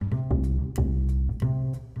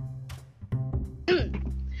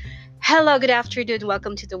Hello, good afternoon.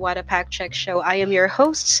 Welcome to the Water Pack Check Show. I am your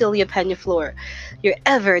host, Celia Penaflor, your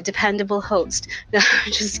ever dependable host. No,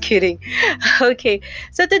 I'm just kidding. Okay,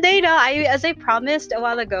 so today, no, as I promised a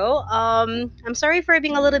while ago, I'm sorry for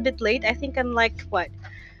being a little bit late. I think I'm like what,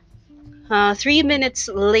 3 minutes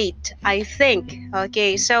late. I think.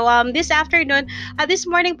 Okay, so this afternoon, this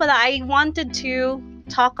morning, pala, I wanted to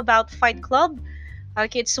talk about Fight Club.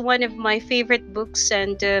 Okay, it's one of my favorite books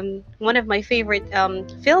and one of my favorite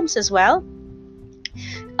films as well.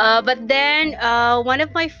 But then one of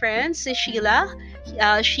my friends, Sheila,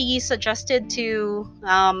 she suggested she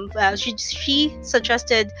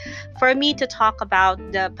suggested for me to talk about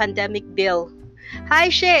the pandemic bill. Hi,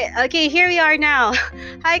 Shay. Okay, here we are now.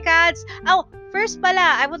 Hi, Kads. Oh, first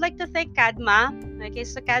pala, I would like to thank Kadma. Okay,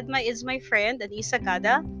 so Kadma is my friend, an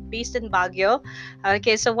Isagada, based in Baguio.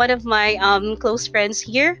 Okay, so one of my close friends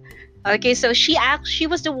here. Okay, so she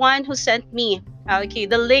was the one who sent me okay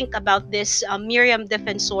the link about this Miriam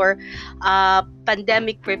Defensor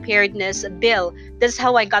pandemic preparedness bill. That's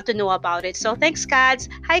how I got to know about it. So thanks, Kads.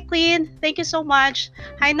 Hi, Queen. Thank you so much.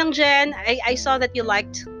 Hi, Nang Jen. I saw that you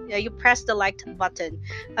liked. You pressed the like button.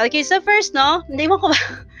 Okay, so first, no, hindi mo ko ba,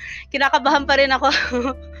 kinakabahan pa rin ako.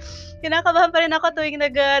 Kinakabahan pa rin ako tuwing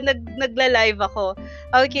nagla-live ako.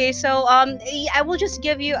 Okay, so I will just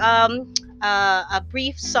give you a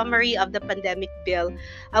brief summary of the pandemic bill.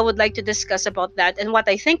 I would like to discuss about that and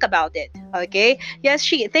what I think about it. Okay? Yes,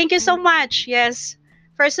 thank you so much. Yes,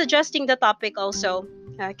 for suggesting the topic also.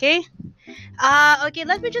 Okay? Okay,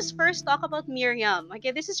 let me just first talk about Miriam.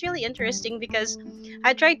 Okay, this is really interesting because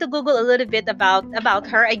I tried to Google a little bit about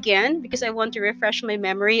her again because I want to refresh my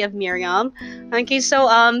memory of Miriam. Okay, so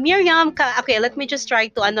Miriam, okay, let me just try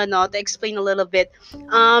to ano no to explain a little bit.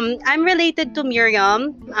 I'm related to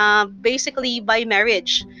Miriam basically by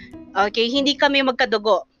marriage. Okay, hindi kami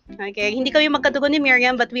magkadugo. Okay, hindi kami magkadugo ni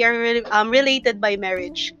Miriam but we are related by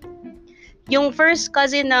marriage. Yung first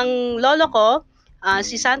cousin ng lolo ko,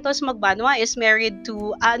 si Santos Magbanwa is married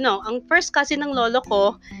to, no, ang first cousin ng lolo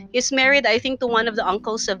ko is married, I think, to one of the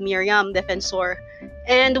uncles of Miriam Defensor.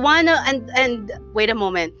 And wait a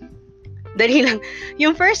moment. Dali lang.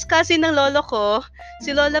 Yung first cousin ng lolo ko,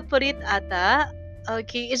 si Lola Purit ata,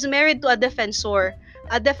 okay, is married to a defensor.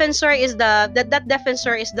 A defensor is that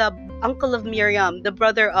defensor is the uncle of Miriam, the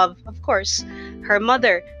brother of course, her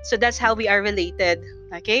mother. So that's how we are related.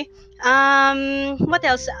 Okay? What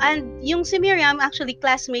else? And yung si Miriam, actually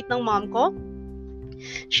classmate ng mom ko.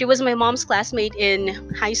 She was my mom's classmate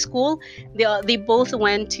in high school. They both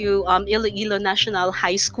went to Iloilo National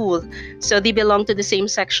High School. So they belong to the same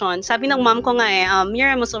section. Sabi ng mom ko nga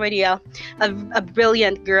Miriam was already a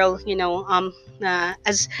brilliant girl,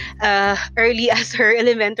 as early as her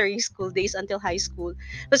elementary school days until high school.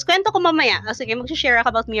 Tapos kwento ko mamaya. Sige, mag-share ako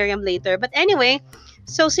about Miriam later. But anyway,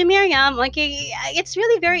 so si Miriam, okay, it's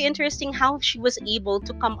really very interesting how she was able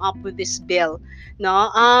to come up with this bill. No,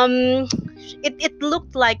 it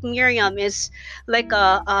looked like Miriam is like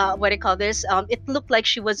a what do you call this? It looked like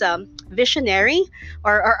she was a visionary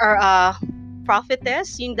or a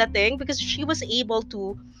prophetess in that thing because she was able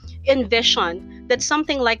to envision that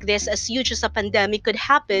something like this as huge as a pandemic could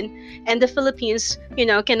happen and the Philippines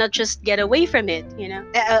cannot just get away from it.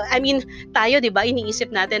 I mean, tayo, di ba,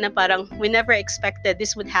 iniisip natin na parang we never expected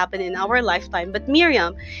this would happen in our lifetime, but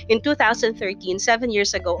Miriam in 2013, 7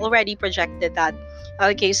 years ago, already projected that.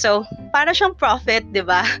 Okay, so para siyang prophet, di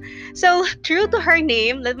ba? So true to her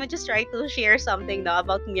name, let me just try to share something now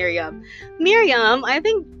about Miriam. Miriam,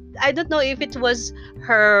 I don't know if it was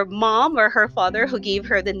her mom or her father who gave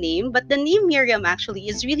her the name, but the name Miriam actually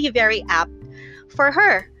is really very apt for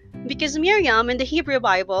her. Because Miriam in the Hebrew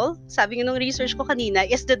Bible, sabi nga nung research ko kanina,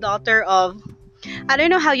 is the daughter of, I don't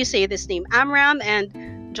know how you say this name, Amram and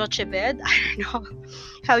Jochebed. I don't know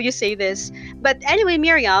how you say this. But anyway,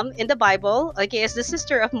 Miriam in the Bible, okay, is the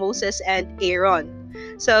sister of Moses and Aaron.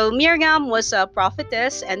 So Miriam was a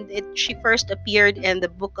prophetess and she first appeared in the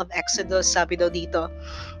book of Exodus, sabi daw dito.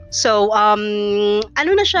 So, ano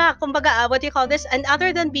na siya, kumbaga, what do you call this? And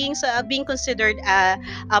other than being considered a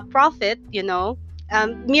prophet,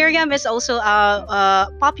 Miriam is also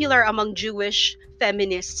popular among Jewish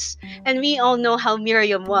feminists. And we all know how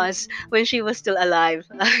Miriam was when she was still alive.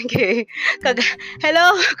 Okay.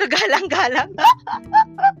 Hello, kagalang-galang.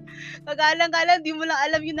 Kagalang-galang, di mo lang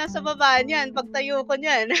alam yung nasa baba niyan. Pagtayo ko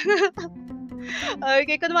niyan.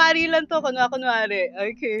 Okay, kunwari lang to, kunwari.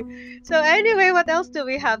 Okay. So anyway, what else do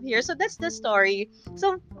we have here? So that's the story.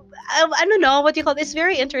 So I don't know what you call it. It's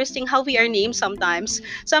very interesting how we are named sometimes.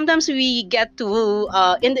 Sometimes we get to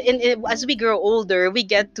as we grow older, we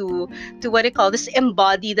get to what you call this,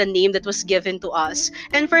 embody the name that was given to us.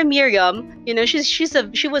 And for Miriam,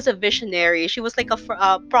 she was a visionary. She was like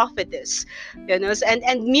a prophetess,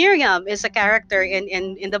 and Miriam is a character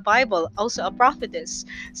in the Bible, also a prophetess.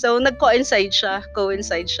 So coincide siya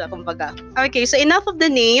kumbaga. Okay, so enough of the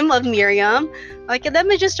name of Miriam. Okay, let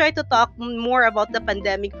me just try to talk more about the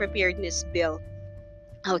pandemic preparedness bill.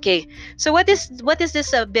 Okay, so what is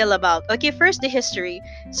this bill about? Okay, first the history.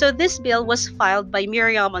 So this bill was filed by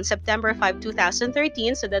Miriam on September 5,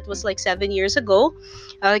 2013. So that was like 7 years ago.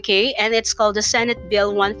 Okay, and it's called the Senate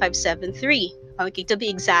Bill 1573. Okay, to be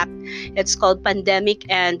exact, it's called Pandemic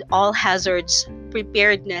and All Hazards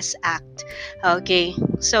Preparedness Act. Okay,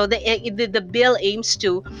 so the bill aims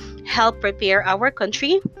to help prepare our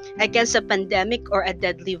country against a pandemic or a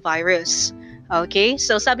deadly virus. Okay,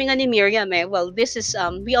 so sabi nga ni Miriam, well, this is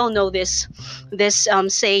we all know this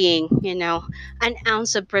saying, an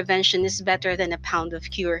ounce of prevention is better than a pound of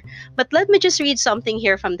cure. But let me just read something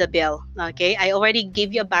here from the bill. Okay, I already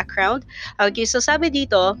gave you a background. Okay, so sabi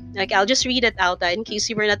dito, like I'll just read it out in case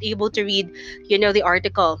you were not able to read, the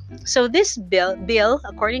article. So this bill,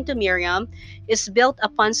 according to Miriam, is built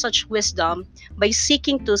upon such wisdom by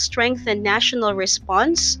seeking to strengthen national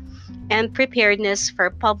response and preparedness for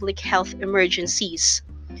public health emergencies,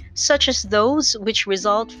 such as those which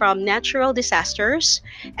result from natural disasters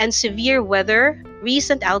and severe weather,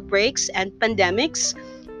 recent outbreaks and pandemics.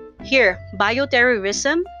 Here,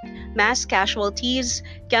 bioterrorism, mass casualties,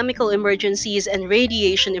 chemical emergencies, and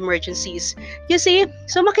radiation emergencies. You see,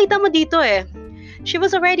 so makita mo dito she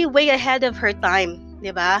was already way ahead of her time,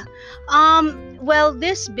 di ba? Well,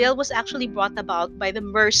 this bill was actually brought about by the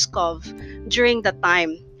MERS-CoV during the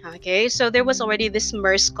time. Okay, so there was already this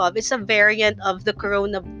MERS-CoV. It's a variant of the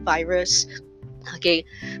coronavirus. Okay,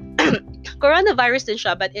 coronavirus din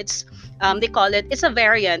siya, but they call it's a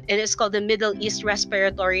variant, and it's called the Middle East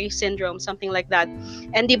Respiratory Syndrome, something like that.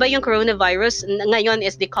 And di ba yung coronavirus ngayon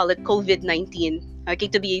is they call it COVID-19. Okay,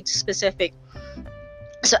 to be specific.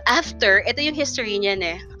 So after, ito yung history niyan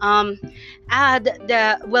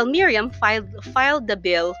Miriam filed the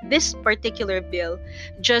bill, this particular bill,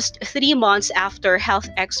 just 3 months after health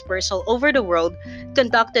experts all over the world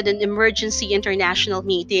conducted an emergency international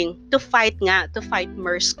meeting to fight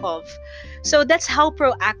MERS-CoV. So that's how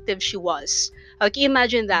proactive she was. Okay,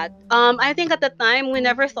 imagine that. I think at the time we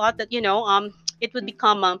never thought that it would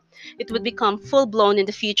become full blown in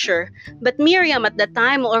the future. But Miriam at that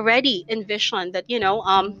time already envisioned that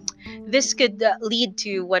this could lead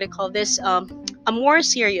to what I call this a more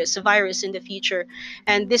serious virus in the future,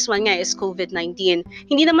 and this one nga is COVID-19.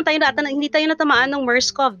 Hindi tayo natamaan ng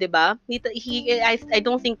MERS-CoV, 'di ba? I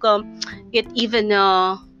don't think it even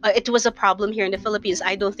it was a problem here in the Philippines.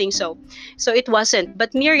 I don't think so. So it wasn't.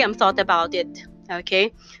 But Miriam thought about it. Okay?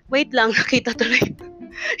 Wait lang, nakita tuloy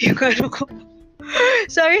yung ano ko.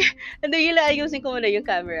 Sorry. Ayusin ko muna yung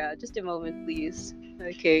camera. Just a moment, please.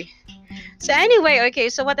 Okay. So anyway, okay,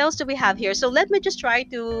 so what else do we have here? So let me just try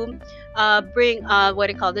to bring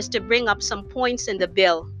to bring up some points in the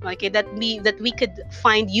bill, okay, that we could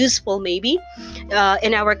find useful maybe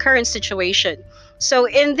in our current situation. So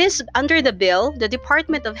under the bill, the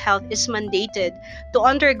Department of Health is mandated to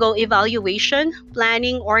undergo evaluation,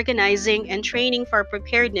 planning, organizing, and training for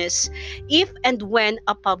preparedness if and when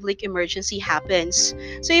a public emergency happens.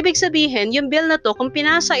 So ibig sabihin, yung bill na to, kung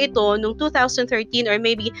pinasa ito noong 2013 or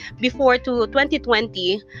maybe before to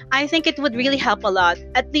 2020, I think it would really help a lot.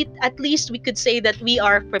 At least we could say that we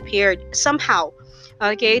are prepared somehow.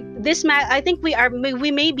 Okay, I think we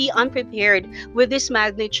may be unprepared with this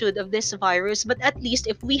magnitude of this virus, but at least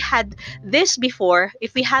if we had this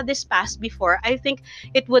past before, I think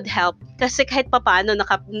it would help. Kasi kahit papaano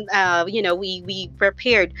we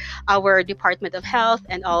prepared our Department of Health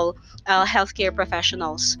and all healthcare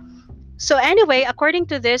professionals. So anyway, according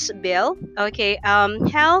to this bill, okay,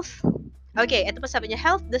 ito pa sabi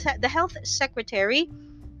niya, the health secretary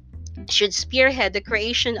should spearhead the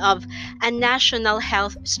creation of a national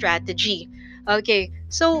health strategy. Okay,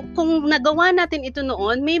 so kung nagawa natin ito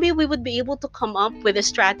noon, maybe we would be able to come up with a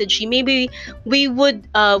strategy. Maybe we were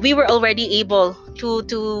already able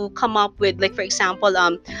to come up with, like for example,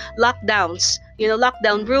 lockdowns.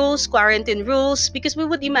 Lockdown rules, quarantine rules, because we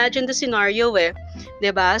would imagine the scenario,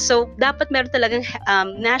 diba? So dapat meron talagang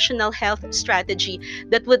national health strategy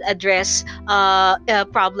that would address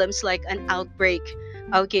problems like an outbreak.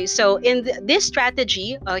 Okay, so in this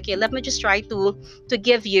strategy, okay, let me just try to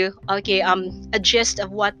give you, okay, a gist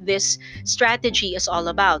of what this strategy is all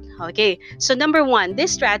about. Okay, so number one,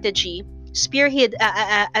 this strategy spearheaded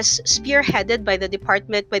by the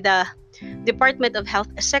Department of Health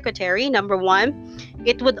Secretary. Number one,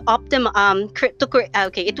 it would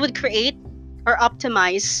it would create or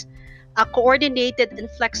optimize a coordinated and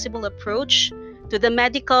flexible approach to the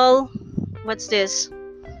medical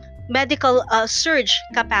surge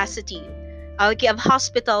capacity, okay, of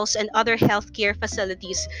hospitals and other healthcare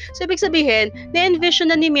facilities. So, ibig sabihin, na-envision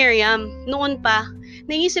na ni Miriam noon pa,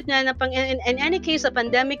 naisip na in any case a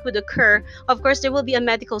pandemic would occur, of course, there will be a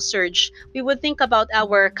medical surge. We would think about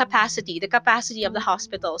our capacity, the capacity of the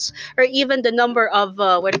hospitals, or even the number of,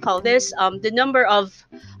 the number of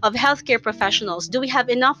healthcare professionals. Do we have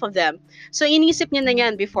enough of them? So, inisip niya na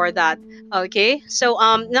yan before that. Okay? So,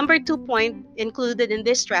 number 2 point included in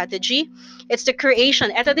this strategy, it's the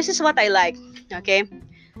creation. This is what I like. Okay,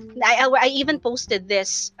 I even posted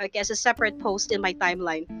this, okay, as a separate post in my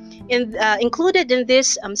timeline. Included in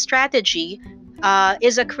this strategy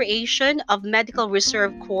is a creation of medical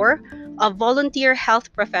reserve corps of volunteer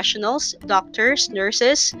health professionals, doctors,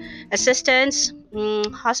 nurses, assistants,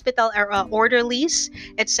 hospital orderlies,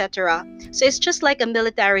 etc. So it's just like a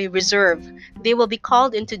military reserve. They will be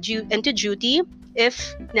called into duty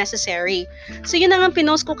if necessary. So yun ang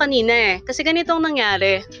pinost ko kanina eh. Kasi ganito ang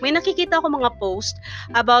nangyari. May nakikita ako mga post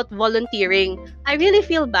about volunteering. I really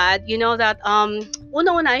feel bad, that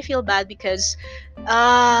una-una I feel bad because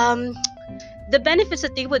the benefits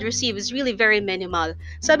that they would receive is really very minimal.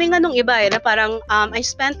 Sabi nga nung iba na parang I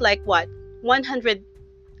spent like what? 100,000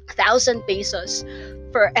 pesos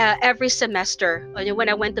for every semester when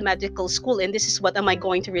I went to medical school, and this is what am I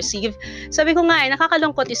going to receive. Sabi ko nga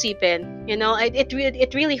nakakalungkot isipin,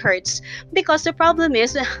 it really hurts, because the problem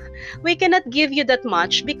is we cannot give you that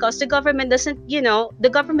much because the government doesn't, the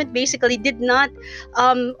government basically did not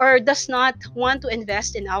or does not want to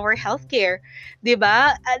invest in our healthcare,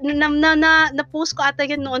 diba? Na-post ko ata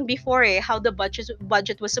yun noon before how the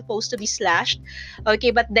budget was supposed to be slashed,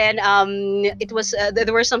 okay, but then it was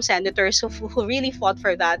there were some senators who really fought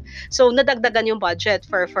for that. So nadagdagan yung budget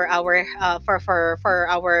for our for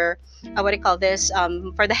our what do you call this,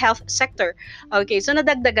 for the health sector. Okay, so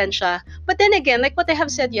nadagdagan siya. But then again, like what I have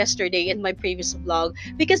said yesterday in my previous vlog,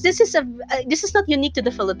 because this is not unique to the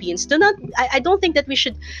Philippines. I don't think that we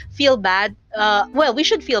should feel bad. Well, we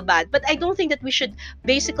should feel bad, but I don't think that we should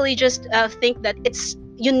basically just think that it's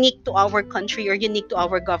unique to our country or unique to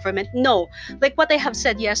our government. No, like what I have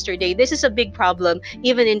said yesterday, this is a big problem.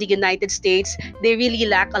 Even in the United States, they really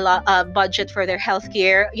lack a lot budget for their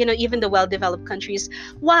healthcare. Even the well-developed countries.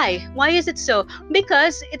 Why is it so?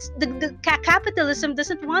 Because it's the capitalism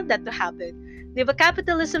doesn't want that to happen. The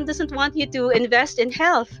capitalism doesn't want you to invest in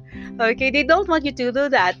health. Okay, they don't want you to do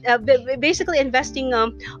that. Basically, investing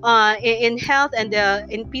in health and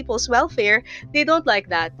in people's welfare, they don't like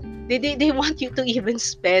that. They want you to even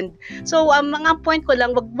spend. So, mga point ko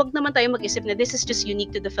lang, wag naman tayo mag-isip na this is just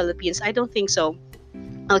unique to the Philippines. I don't think so.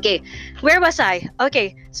 Okay, where was I?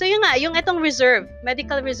 Okay, so yung itong reserve,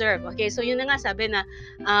 medical reserve. Okay, so yun na nga sabi na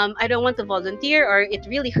I don't want to volunteer, or it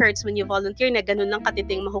really hurts when you volunteer na ganun lang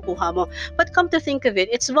katiting makukuha mo. But come to think of it,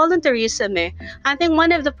 it's volunteerism eh. I think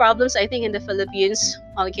one of the problems in the Philippines,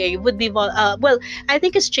 okay, would be I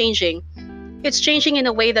think it's changing. It's changing in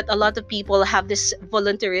a way that a lot of people have this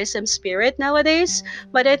volunteerism spirit nowadays,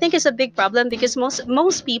 but I think it's a big problem because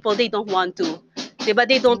most people, they don't want to. Diba?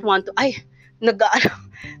 They don't want to. Ay,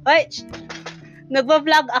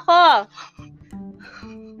 nagba-vlog ako.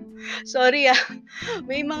 Sorry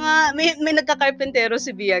may nagka-karpentero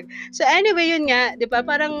si Biyag. So anyway, yun nga, 'di ba?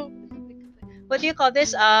 Parang what do you call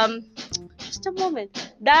this? Just a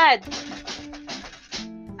moment. Dad.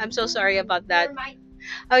 I'm so sorry about that.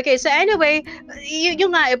 Okay, so anyway,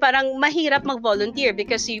 yung nga parang mahirap mag-volunteer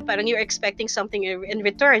because you're expecting something in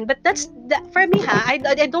return. But for me I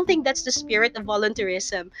don't think that's the spirit of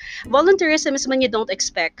volunteerism. Volunteerism is when you don't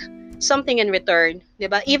expect something in return,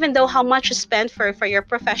 diba? Even though how much you spend for your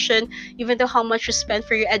profession, even though how much you spend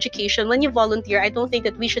for your education, when you volunteer, I don't think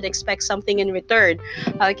that we should expect something in return.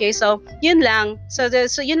 Okay, so yun lang. So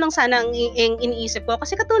yun lang sana ang iniisip ko.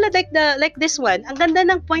 Kasi katulad like this one, ang ganda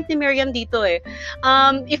ng point ni Miriam dito eh.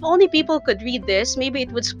 If only people could read this, maybe it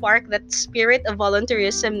would spark that spirit of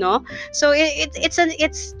volunteerism, no? So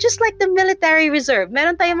it's just like the military reserve.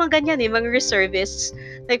 Meron tayong mga ganyan mga reservists.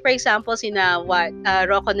 Like for example,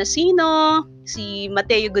 Rocco Nasino, si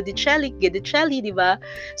Matteo Guidicelli, di ba?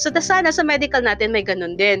 So sana sa medical natin may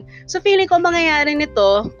ganun din. So feeling ko mangyayari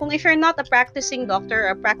nito, if you're not a practicing doctor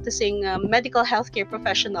or practicing medical healthcare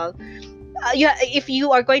professional, if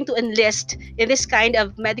you are going to enlist in this kind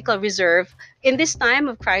of medical reserve in this time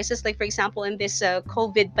of crisis, like for example in this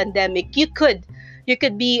COVID pandemic, you could you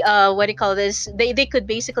could be what do you call this, they could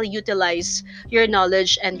basically utilize your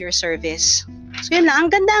knowledge and your service. So yun lang, ang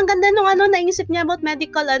ganda nung ano naisip niya about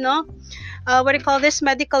medical ano, what do you call this,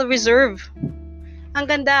 medical reserve. Ang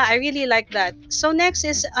ganda, I really like that. So next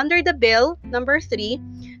is under the bill number 3,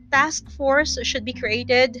 task force should be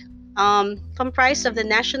created, comprised of the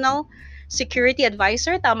national security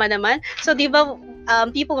advisor. Tama naman. So di ba,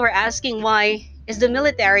 people were asking why is the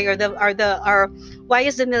military or why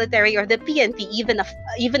is the military or the PNP even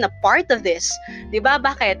a part of this? 'Di ba?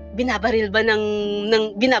 Bakit binabaril ba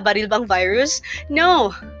ng binabaril bang virus?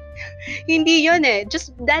 No. Hindi yun eh.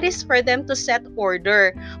 Just, that is for them to set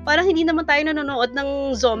order. Parang hindi naman tayo nanonood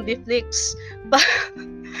ng zombie flicks.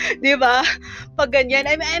 Di ba? Pag ganyan.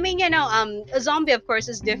 I mean, you know, a zombie, of course,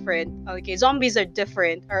 is different. Okay, zombies are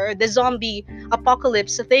different. Or the zombie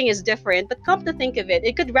apocalypse thing is different. But come to think of it,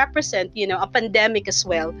 it could represent, you know, a pandemic as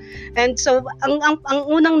well. And so, ang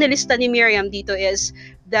unang nilista ni Miriam dito is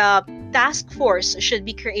the task force should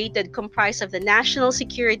be created comprised of the National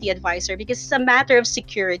Security Advisor because it's a matter of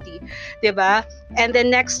security, diba? And then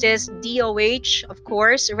next is DOH, of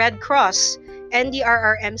course, Red Cross,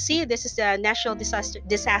 NDRRMC, this is the National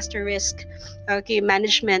Disaster Risk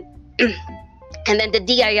Management, and then the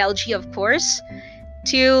DILG, of course,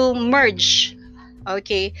 to merge.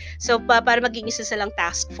 Okay, so para maging isa silang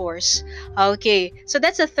task force. Okay, so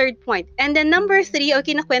that's a third point. And then number 3,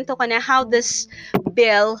 okay, nakwento ko na how this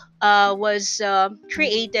bill was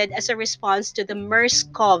created as a response to the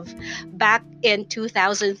MERS-CoV back in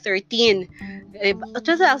 2013.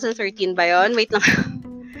 2013 ba yun? Wait lang.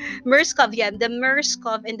 MERS-CoV, yeah, the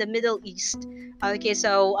MERS-CoV in the Middle East. Okay,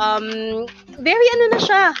 so very ano na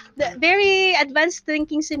siya, very advanced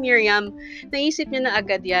thinking si Miriam. Naisip niya na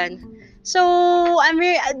agad yan. So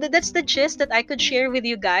that's the gist that I could share with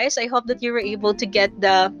you guys. I hope that you were able to get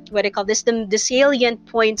the what I call this, the salient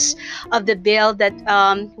points of the bill that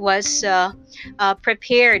was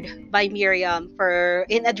prepared by Miriam for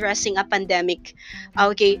in addressing a pandemic.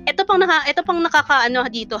 Okay, ito pang nakakaano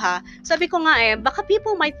dito ha. Sabi ko nga baka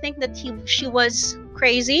people might think that she was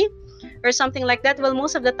crazy or something like that. Well,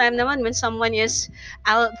 most of the time naman when someone is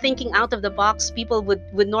thinking out of the box, people would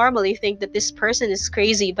normally think that this person is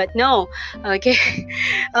crazy, but no. Okay.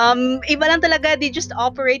 Iba lang talaga, they just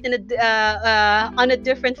operate in on a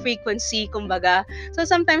different frequency, kumbaga. So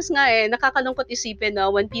sometimes nga nakakalungkot isipin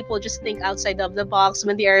when people just think outside of the box,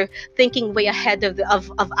 when they are thinking way ahead of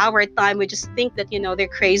our time. We just think that they're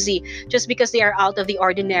crazy just because they are out of the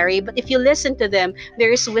ordinary. But if you listen to them,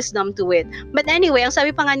 there is wisdom to it. But anyway, ang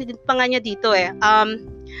sabi pa nga niya dito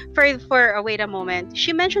wait a moment.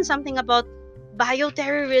 She mentioned something about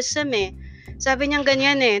bioterrorism Sabi niya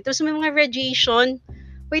ganyan Tapos may mga radiation.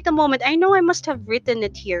 Wait a moment. I know I must have written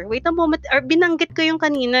it here. Wait a moment. Or binanggit ko yung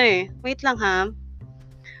kanina Wait lang ha.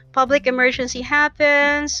 Public emergency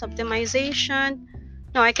happens. Optimization.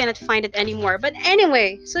 No, I cannot find it anymore. But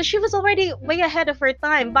anyway, so she was already way ahead of her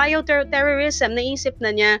time. Bioterrorism, naisip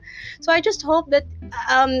na niya. So I just hope that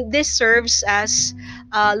this serves as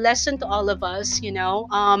a lesson to all of us,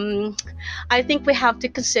 I think we have to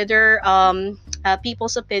consider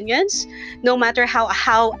people's opinions, no matter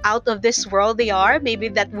how out of this world they are. Maybe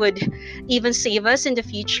that would even save us in the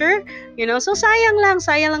future, So sayang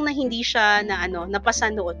lang na hindi siya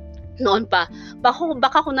napasa noon pa.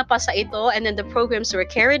 Baka kung napasa ito and then the programs were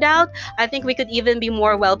carried out, I think we could even be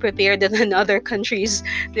more well prepared than other countries,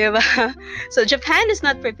 diba? So Japan is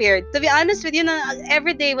not prepared. To be honest with you,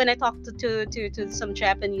 every day when I talk to some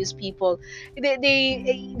Japanese people,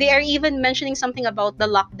 they are even mentioning something about the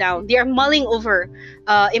lockdown. They are mulling over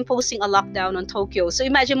imposing a lockdown on Tokyo. So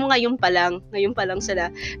imagine mo ngayon pa lang sila.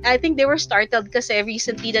 I think they were startled kasi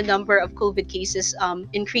recently the number of COVID cases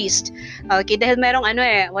increased. Okay, dahil merong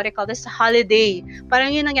what I call this, holiday.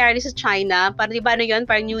 Parang yun nangyari sa China. Parang di ba yun?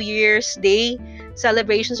 Parang New Year's Day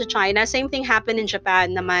celebration sa China. Same thing happened in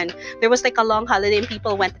Japan naman. There was like a long holiday and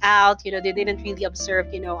people went out. They didn't really observe,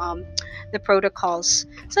 the protocols.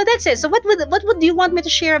 So that's it. So what would you want me to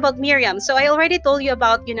share about Miriam? So I already told you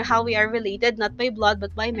about, how we are related, not by blood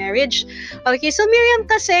but by marriage. Okay, so Miriam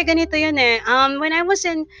kasi ganito yun when I was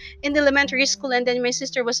in the elementary school and then my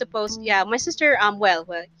sister was supposed, my sister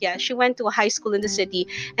she went to a high school in the city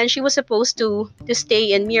and she was supposed to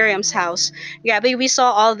stay in Miriam's house. Grabe, we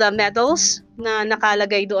saw all the medals na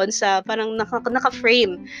nakalagay doon sa parang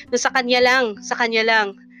naka-frame na sa kanya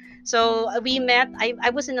lang. So we met. I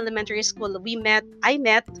was in elementary school. I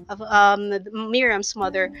met Miriam's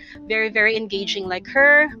mother. Very, very engaging like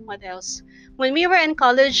her. What else? When we were in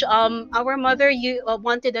college, our mother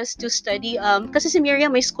wanted us to study. Kasi si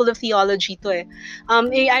Miriam may school of theology to eh.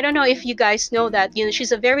 I don't know if you guys know that.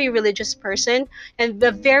 She's a very religious person and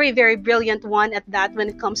a very, very brilliant one at that when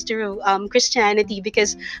it comes to Christianity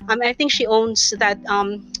because I think she owns that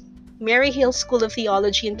Mary Hill School of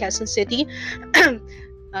Theology in Quezon City.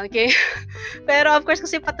 Okay. Pero of course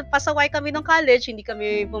kasi pasaway kami ng college, hindi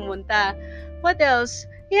kami pumunta. What else?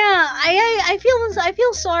 Yeah, I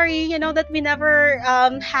feel sorry, that we never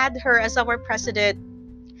had her as our president.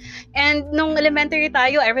 And nung elementary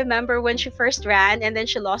tayo, I remember when she first ran and then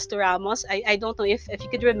she lost to Ramos. I don't know if you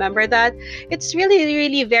could remember that. It's really,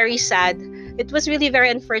 really very sad. It was really very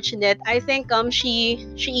unfortunate. I think she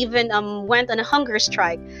even went on a hunger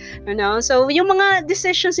strike. So yung mga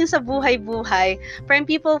decisions in sa buhay-buhay, parang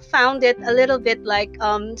people found it a little bit like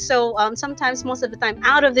sometimes most of the time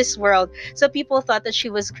out of this world. So people thought that she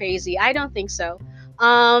was crazy. I don't think so.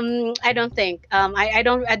 I don't think. I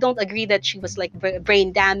don't agree that she was like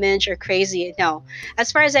brain damaged or crazy. No,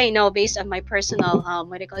 as far as I know, based on my personal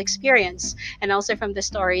medical experience, and also from the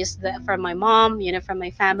stories from my mom, from my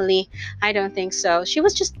family, I don't think so. She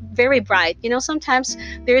was just very bright. Sometimes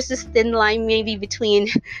there's this thin line maybe between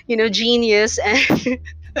genius and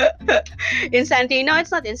insanity. No, it's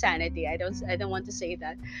not insanity. I don't want to say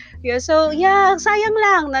that. Yeah, so yeah, sayang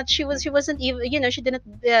lang that she wasn't even, she didn't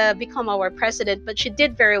become our president, but she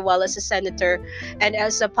did very well as a senator and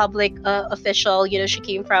as a public official. She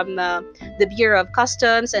came from the Bureau of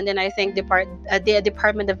Customs, and then I think the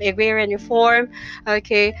Department of Agrarian Reform.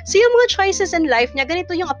 Okay, so yung mga choices in life niya,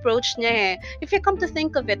 ganito yung approach niya eh. If you come to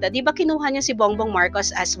think of it, di ba kinuha niya si Bongbong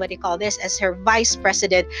Marcos as what do you call this, as her vice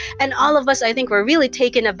president, and all of us I think were really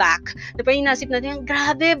taken aback. Diba yung nasip natin,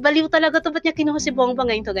 grabe, baliw talaga to, ba't niya kinuha si Bongbong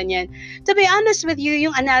ngayon to ganyan. To be honest with you,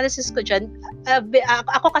 yung analysis ko dyan,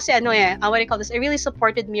 ako kasi what do you call this, I really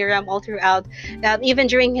supported Miriam all throughout, even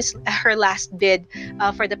during her last bid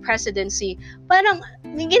for the presidency. Parang,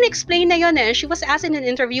 in-explain na yun eh. She was asked in an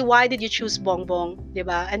interview, why did you choose Bongbong?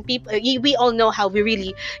 Diba? And people, we all know how we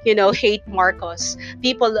really, hate Marcos.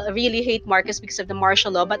 People really hate Marcos because of the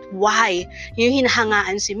martial law, but why? Yung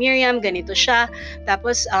hinahangaan si Miriam, ganito siya.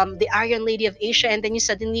 Tapos, the Iron Lady of Asia, and then you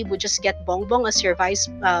suddenly would just get Bongbong as your vice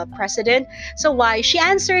president. So why? She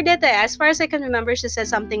answered it as far as I can remember. She said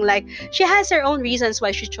something like she has her own reasons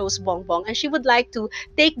why she chose Bongbong, and she would like to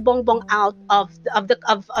take Bongbong out of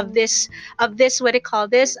this what do you call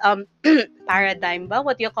this paradigm ba?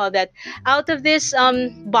 What do you call that? Out of this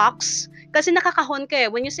box. Kasi nakakahon ka eh.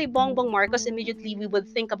 When you say Bongbong Marcos, immediately we would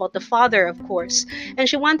think about the father, of course. And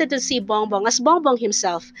she wanted to see Bongbong as Bongbong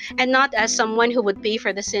himself and not as someone who would pay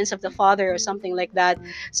for the sins of the father or something like that.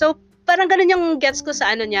 So, parang ganun yung gets ko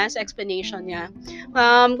sa sa explanation niya.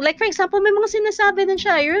 Like for example, may mga sinasabi din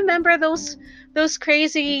siya. You remember those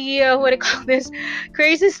crazy what do you call this,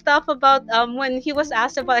 crazy stuff about when he was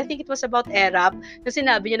asked about, I think it was about ERAP, na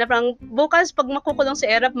sinabi niya na parang bukas pag makukulong sa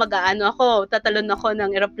ERAP mag-aano ako, tatalon ako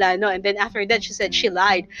ng eroplano, and then after that she said she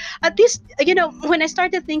lied. At least when I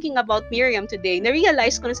started thinking about Miriam today,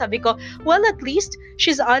 na-realize ko na, sabi ko, well, at least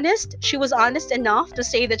she's honest. She was honest enough to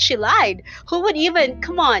say that she lied. Who would even,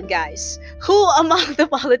 come on guys, who among the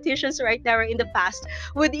politicians right now or in the past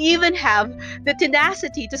would even have the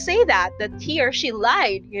tenacity to say that he or she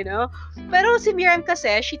lied, Pero si Miriam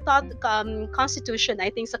kasi, she taught Constitution,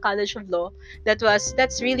 I think, sa College of Law.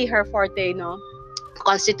 That's really her forte, no?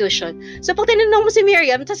 Constitution. So pag tinanong mo si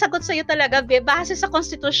Miriam, sasagot sa'yo talaga, base sa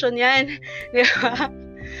Constitution yan. Di ba?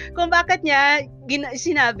 Kung bakit niya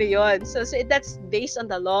sinabi yon. So that's based on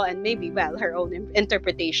the law and maybe, well, her own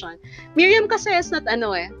interpretation. Miriam kasi is not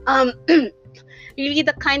really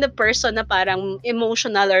the kind of person na parang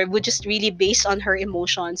emotional or would just really base on her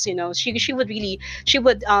emotions, she would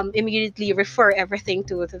immediately refer everything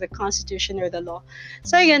to the Constitution or the law.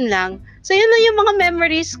 So yun lang yung mga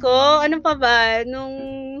memories ko. Ano pa ba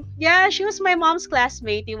she was my mom's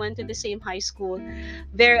classmate. We went to the same high school.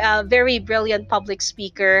 Very brilliant public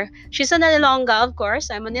speaker. She's an Ilongga, of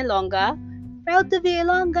course. I'm an Ilongga. Proud to be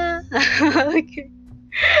Ilongga. Okay.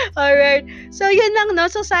 All right. So yun lang,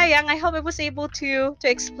 no? So sayang. I hope I was able to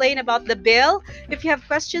explain about the bill. If you have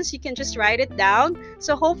questions, you can just write it down.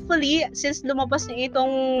 So hopefully, since lumabas na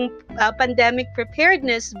itong pandemic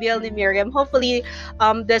preparedness bill ni Miriam, hopefully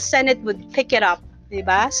the Senate would pick it up,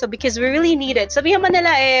 diba? So because we really need it. Sabihan mo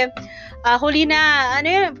nila huli na,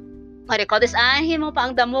 what do you call this? Ahin mo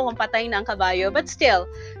pa ang damo kung patay na ang kabayo. But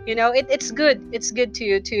still, it's good. It's good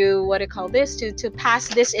to what do you call this? To pass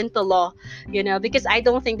this into law, because I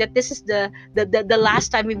don't think that this is the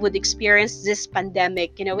last time we would experience this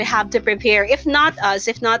pandemic. We have to prepare. If not us,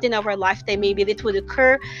 if not in our lifetime, maybe it would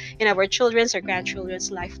occur in our children's or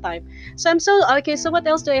grandchildren's lifetime. So I'm so okay. So what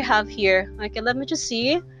else do I have here? Okay, let me just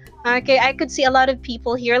see. Okay, I could see a lot of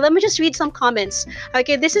people here. Let me just read some comments.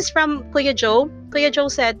 Okay, this is from Kuya Joe. Kuya Joe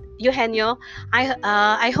said, Eugenio,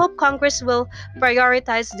 I hope Congress will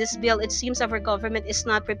prioritize this bill. It seems our government is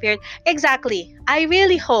not prepared. Exactly. I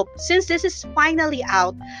really hope, since this is finally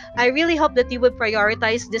out, I really hope that you would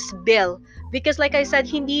prioritize this bill. Because like I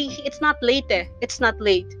said, it's not late. It's not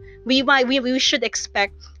late. We should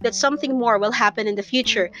expect that something more will happen in the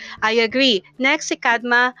future. I agree. Next, si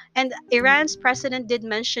Kadma, and Iran's president did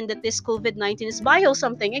mention that this COVID-19 is bio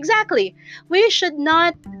something. Exactly. We should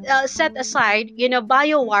not set aside,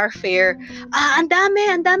 bio warfare. Ang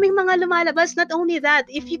daming mga lumalabas. Not only that,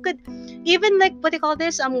 if you could, even like, what do you call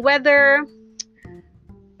this? Weather,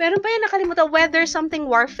 meron pa yan nakalimutan, weather something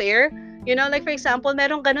warfare. Like for example,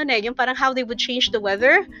 meron ganun yung parang how they would change the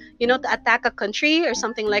weather, to attack a country or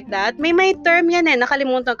something like that. May term yan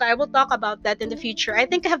nakalimutan ko. I will talk about that in the future. I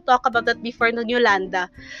think I have talked about that before no Yolanda.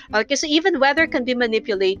 Okay, so even weather can be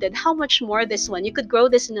manipulated. How much more this one? You could grow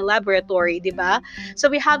this in a laboratory, di ba? So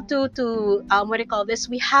we have to what do you call this?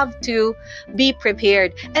 We have to be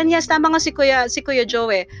prepared. And yes, tama nga si Kuya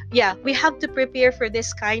Joe. Yeah, we have to prepare for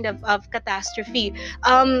this kind of catastrophe.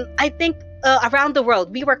 I think around the world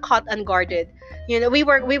we were caught unguarded. We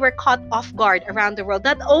were caught off guard around the world.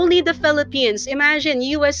 Not only the Philippines. Imagine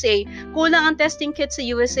USA, kulang ang testing kits sa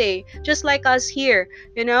USA, just like us here.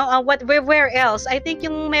 Where else? I think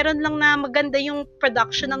yung meron lang na maganda yung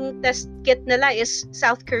production ng test kit nila is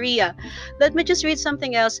South Korea. Let me just read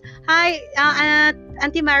something else. Hi,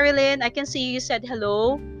 Auntie Marilyn, I can see you said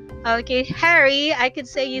hello. Okay, Harry, I could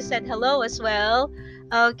say you said hello as well.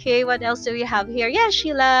 Okay, what else do we have here? Yeah,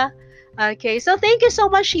 Sheila. Okay, so thank you so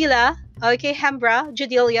much, Sheila. Okay, Hembra,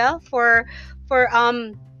 Judelia, for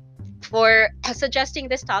suggesting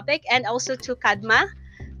this topic, and also to Kadma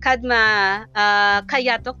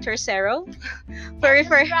Kayatok Tercero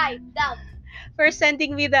for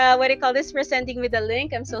sending me the for sending me the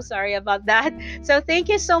link. I'm so sorry about that. So thank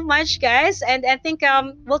you so much, guys, and I think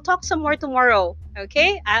we'll talk some more tomorrow.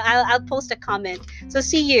 Okay, I'll post a comment. So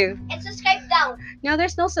see you. And subscribe down. No,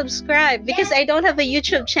 there's no subscribe because I don't have a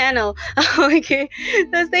YouTube channel. Okay,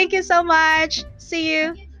 so thank you so much. See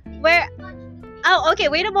you. Where? Oh, okay.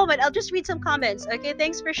 Wait a moment. I'll just read some comments. Okay,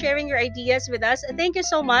 thanks for sharing your ideas with us. Thank you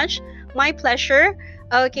so much. My pleasure.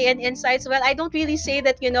 Okay, and insights. Well, I don't really say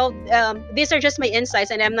that, these are just my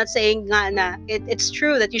insights, and I'm not saying it's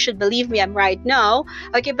true that you should believe me, I'm right. No.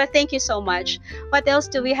 Okay, but thank you so much. What else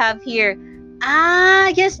do we have here?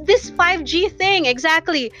 Yes, this 5G thing,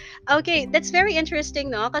 exactly. Okay, that's very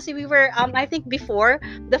interesting, no? Kasi we were, I think before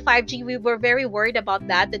the 5G, we were very worried about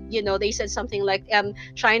that they said something like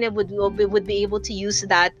China would be able to use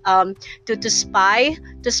that to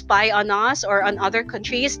spy on us or on other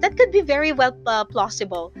countries. That could be very well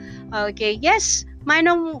plausible. Okay, yes.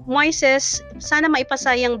 Manong Moises, sana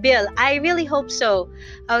maipasa yung bill. I really hope so.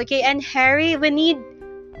 Okay, and Harry, we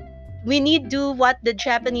need do what the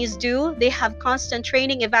Japanese do. They have constant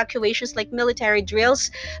training, evacuations, like military drills,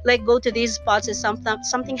 like go to these spots if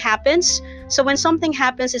something happens. So when something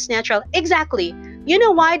happens, it's natural. Exactly. You know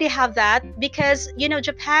why they have that? Because,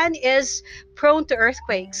 Japan is prone to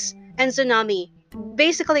earthquakes and tsunami,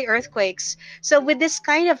 basically earthquakes. So with this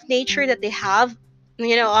kind of nature that they have,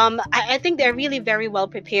 I think they're really very well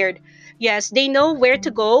prepared. Yes, they know where to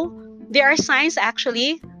go. There are signs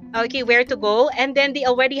actually, okay, where to go, and then they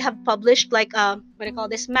already have published like what do you call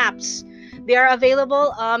this, maps. They are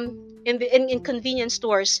available in convenience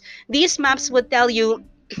stores. These maps would tell you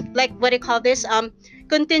like what do you call this,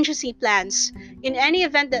 contingency plans. In any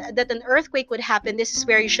event that an earthquake would happen, this is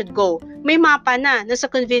where you should go. May mapa na,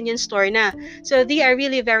 nasa convenience store na. So they are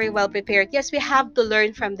really very well prepared. Yes, we have to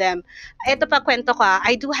learn from them. Ito pa kwento ko,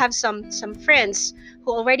 I do have some friends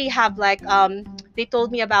who already have like they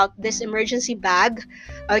told me about this emergency bag,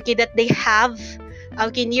 okay, that they have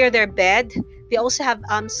okay near their bed. They also have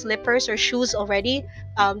slippers or shoes already,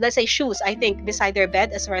 let's say shoes, I think, beside their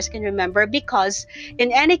bed, as far as I can remember, because in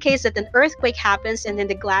any case that an earthquake happens and then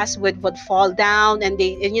the glass would fall down and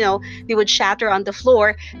they would shatter on the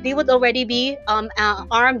floor, they would already be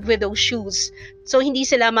armed with those shoes. So hindi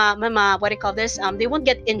sila what do you call this? They won't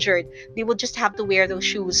get injured. They will just have to wear those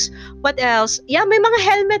shoes. What else? Yeah, may mga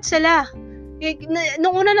helmet sila.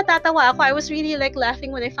 Nung una natatawa ako, I was really like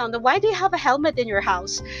laughing when I found out, why do you have a helmet in your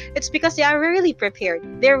house? It's because they are really prepared.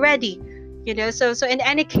 They're ready. So in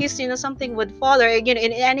any case, something would fall, or in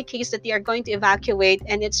any case that they are going to evacuate,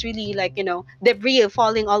 and it's really like, debris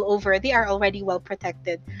falling all over, they are already well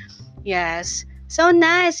protected. Yes. So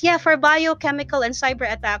nice. Yeah, for biochemical and cyber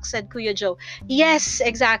attacks, said Kuya Joe. Yes,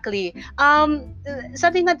 exactly.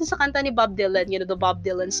 Sabi natin sa kanta ni Bob Dylan, the Bob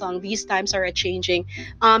Dylan song, These Times Are A-Changing.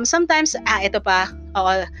 Sometimes, ito pa,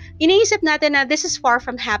 iniisip natin na this is far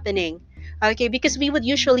from happening. Okay, because we would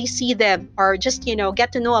usually see them or just,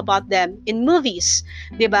 get to know about them in movies.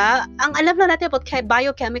 'Di ba? Ang alam na natin about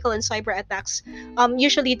biochemical and cyber attacks,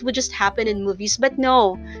 usually it would just happen in movies. But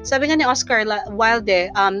no, sabi nga ni Oscar Wilde,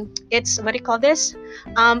 it's, what do you call this?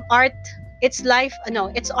 Art, it's life, no,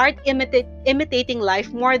 it's art imitating life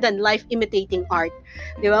more than life imitating art.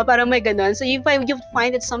 Di ba? Parang may ganun. So you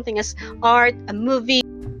find it something as art, a movie,